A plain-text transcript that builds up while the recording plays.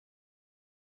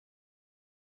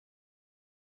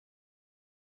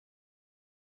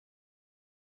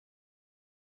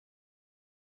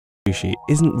sushi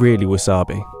isn't really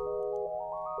wasabi.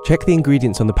 Check the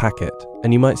ingredients on the packet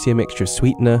and you might see a mixture of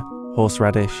sweetener,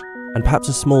 horseradish, and perhaps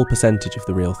a small percentage of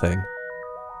the real thing.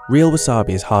 Real wasabi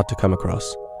is hard to come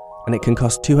across, and it can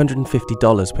cost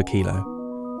 $250 per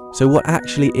kilo. So what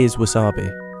actually is wasabi,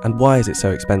 and why is it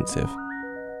so expensive?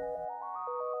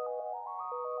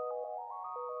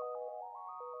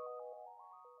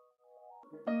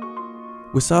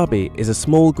 Wasabi is a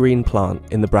small green plant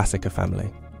in the Brassica family.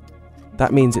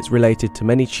 That means it's related to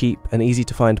many cheap and easy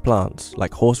to find plants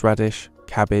like horseradish,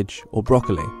 cabbage, or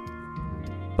broccoli.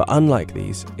 But unlike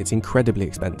these, it's incredibly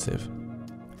expensive.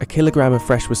 A kilogram of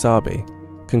fresh wasabi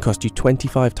can cost you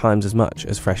 25 times as much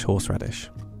as fresh horseradish.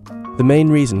 The main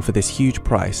reason for this huge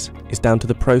price is down to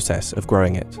the process of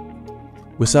growing it.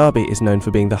 Wasabi is known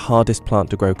for being the hardest plant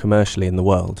to grow commercially in the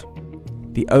world.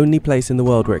 The only place in the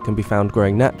world where it can be found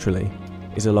growing naturally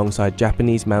is alongside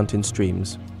Japanese mountain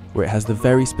streams, where it has the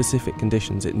very specific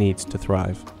conditions it needs to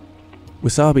thrive.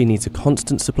 Wasabi needs a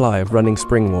constant supply of running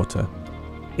spring water.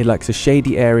 It likes a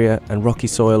shady area and rocky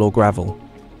soil or gravel,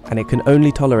 and it can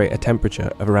only tolerate a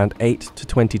temperature of around 8 to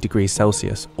 20 degrees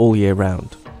Celsius all year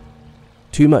round.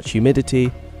 Too much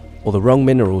humidity or the wrong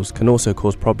minerals can also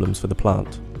cause problems for the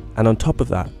plant, and on top of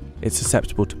that, it's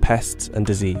susceptible to pests and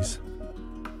disease.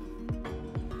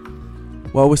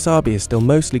 While wasabi is still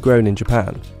mostly grown in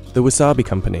Japan, the Wasabi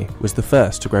company was the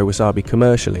first to grow wasabi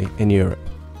commercially in Europe.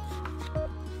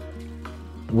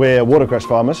 We're watercress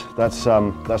farmers. That's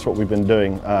what we've been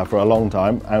doing for a long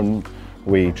time, and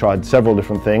we tried several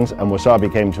different things, and wasabi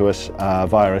came to us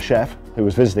via a chef who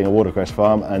was visiting a watercress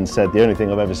farm and said, the only thing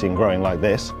I've ever seen growing like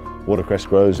this, watercress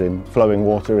grows in flowing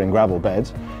water in gravel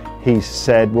beds, he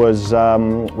said was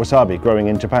wasabi growing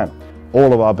in Japan.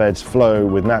 All of our beds flow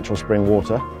with natural spring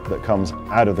water that comes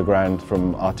out of the ground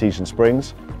from artesian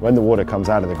springs. When the water comes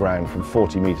out of the ground from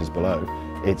 40 meters below,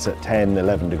 it's at 10,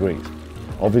 11 degrees.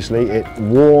 Obviously, it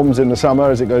warms in the summer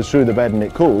as it goes through the bed and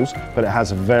it cools, but it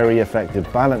has a very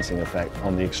effective balancing effect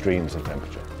on the extremes of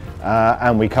temperature.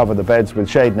 And we cover the beds with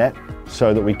shade net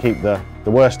so that we keep the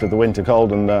worst of the winter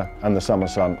cold and the summer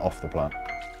sun off the plant.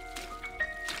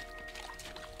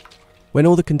 When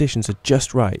all the conditions are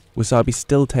just right, wasabi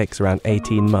still takes around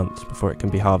 18 months before it can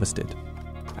be harvested.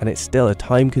 And it's still a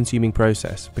time-consuming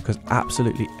process because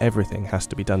absolutely everything has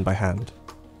to be done by hand.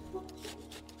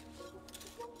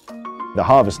 The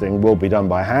harvesting will be done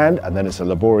by hand, and then it's a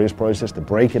laborious process to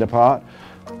break it apart,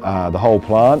 the whole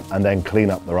plant, and then clean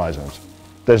up the rhizomes.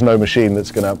 There's no machine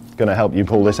that's going to help you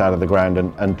pull this out of the ground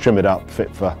and trim it up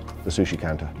fit for the sushi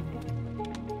counter.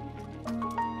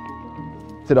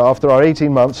 After our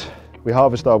 18 months, we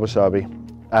harvest our wasabi,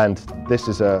 and this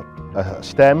is a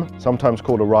stem, sometimes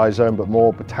called a rhizome, but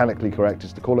more botanically correct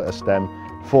is to call it a stem,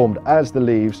 formed as the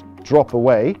leaves drop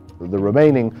away. The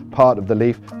remaining part of the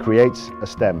leaf creates a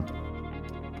stem.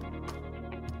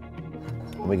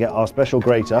 And we get our special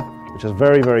grater, which has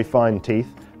very, very fine teeth,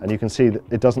 and you can see that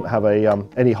it doesn't have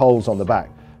any holes on the back.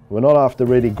 We're not after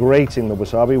really grating the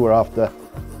wasabi, we're after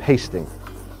pasting.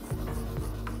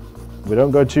 We don't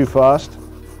go too fast,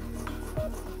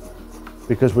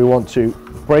 because we want to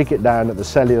break it down at the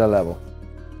cellular level.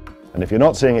 And if you're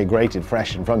not seeing it grated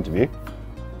fresh in front of you,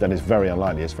 then it's very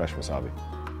unlikely it's fresh wasabi.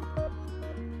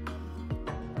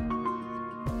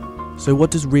 So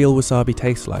what does real wasabi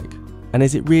taste like? And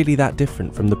is it really that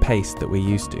different from the paste that we're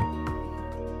used to?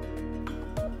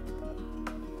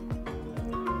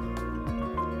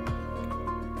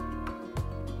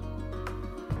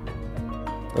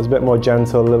 It's a bit more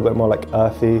gentle, a little bit more like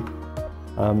earthy.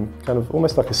 Kind of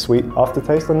almost like a sweet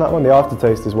aftertaste on that one. The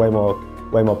aftertaste is way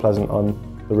more pleasant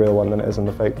on the real one than it is on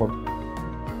the fake one.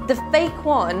 The fake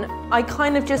one, I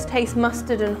kind of just taste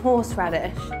mustard and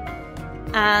horseradish.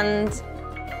 And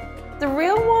the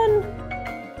real one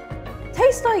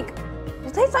tastes like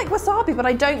wasabi, but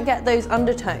I don't get those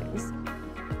undertones.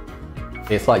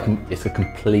 It's a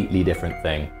completely different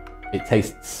thing. It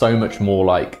tastes so much more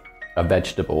like a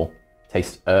vegetable. It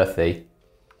tastes earthy.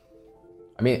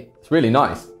 I mean, it's really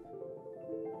nice.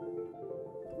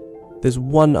 There's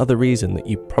one other reason that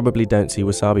you probably don't see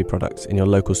wasabi products in your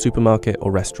local supermarket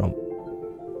or restaurant.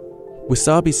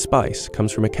 Wasabi's spice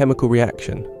comes from a chemical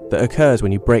reaction that occurs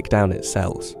when you break down its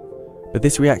cells. But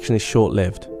this reaction is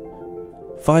short-lived.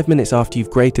 5 minutes after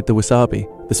you've grated the wasabi,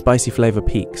 the spicy flavour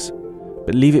peaks.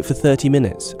 But leave it for 30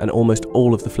 minutes and almost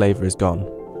all of the flavour is gone.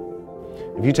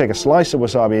 If you take a slice of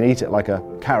wasabi and eat it like a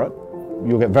carrot,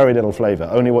 you'll get very little flavour,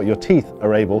 only what your teeth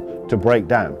are able to break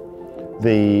down.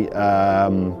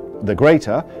 The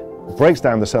grater breaks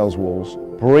down the cell's walls,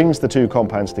 brings the two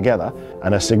compounds together,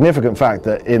 and a significant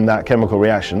factor in that chemical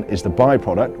reaction is the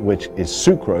byproduct, which is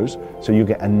sucrose, so you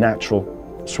get a natural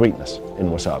sweetness in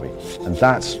wasabi, and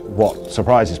that's what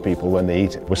surprises people when they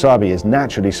eat it. Wasabi is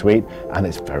naturally sweet, and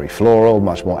it's very floral,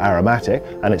 much more aromatic,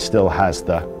 and it still has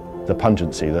the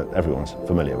pungency that everyone's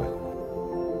familiar with.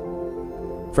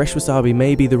 Fresh wasabi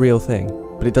may be the real thing,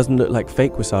 but it doesn't look like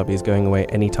fake wasabi is going away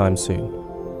anytime soon.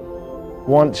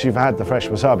 Once you've had the fresh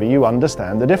wasabi, you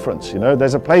understand the difference. You know,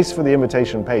 there's a place for the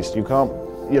imitation paste. You can't,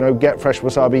 get fresh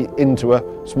wasabi into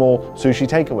a small sushi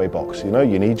takeaway box. You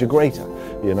need your grater.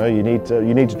 You need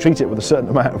to treat it with a certain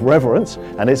amount of reverence,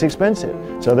 and it's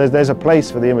expensive. So there's a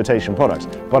place for the imitation products.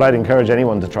 But I'd encourage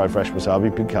anyone to try fresh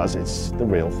wasabi because it's the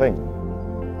real thing.